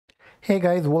Hey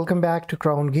guys, welcome back to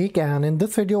GEEK, and in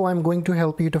this video I'm going to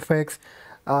help you to fix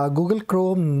Google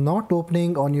Chrome not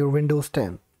opening on your Windows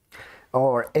 10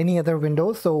 or any other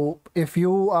Windows. So if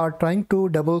you are trying to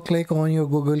double click on your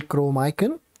Google Chrome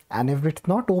icon and if it's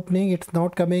not opening, it's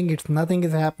not coming, nothing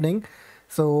is happening.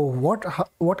 So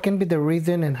what can be the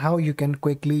reason and how you can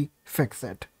quickly fix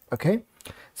it? Okay,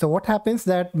 so what happens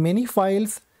that many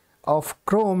files of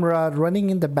Chrome are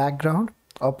running in the background,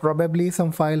 or probably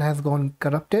some file has gone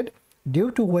corrupted,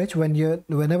 due to which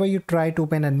whenever you try to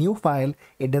open a new file,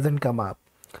 it doesn't come up.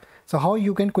 So how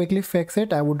you can quickly fix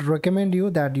it? I would recommend you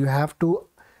that you have to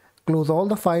close all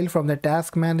the file from the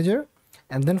task manager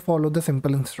and then follow the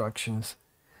simple instructions.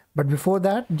 But before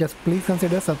that, just please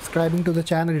consider subscribing to the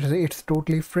channel. It's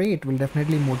totally free. It will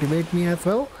definitely motivate me as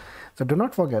well. So do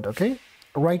not forget, okay?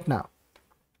 Right now.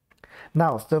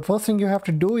 Now, the first thing you have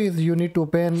to do is you need to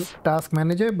open Task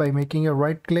Manager by making a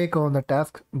right click on the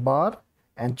task bar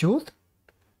and choose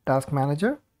Task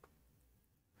Manager.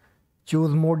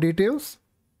 Choose More Details.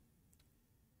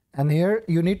 And here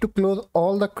you need to close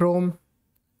all the Chrome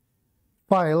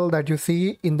file that you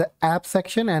see in the app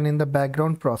section and in the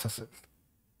background processes.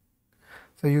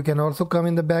 So you can also come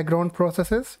in the background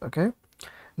processes, okay?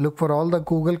 Look for all the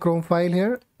Google Chrome file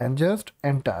here and just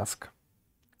end task.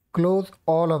 Close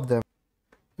all of them.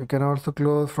 You can also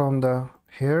close from the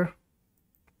here.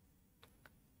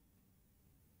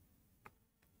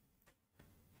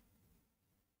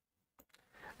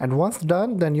 And once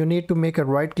done, then you need to make a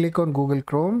right click on Google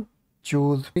Chrome,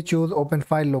 choose open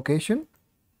file location.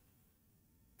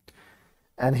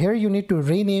 And here you need to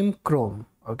rename Chrome,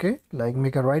 okay? Like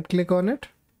make a right click on it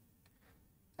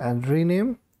and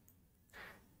rename,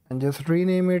 and just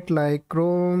rename it like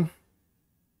Chrome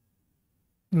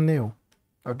new,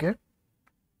 okay?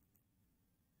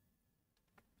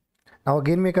 Now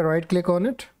again make a right click on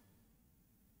it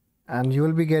and you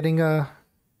will be getting a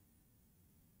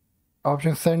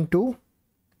option send to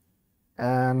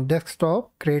and desktop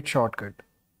create shortcut.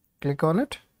 Click on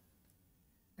it,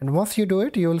 and once you do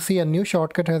it, you will see a new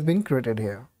shortcut has been created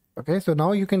here. Okay, so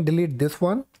now you can delete this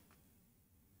one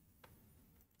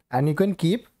and you can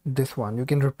keep this one, you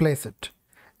can replace it,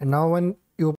 and now when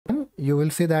you open, you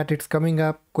will see that it's coming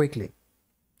up quickly.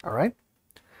 All right,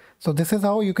 so this is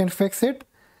how you can fix it.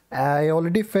 I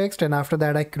already fixed, and after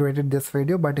that I created this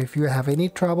video, but if you have any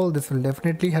trouble, this will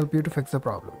definitely help you to fix the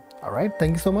problem. All right,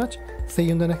 thank you so much. See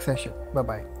you in the next session. Bye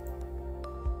bye.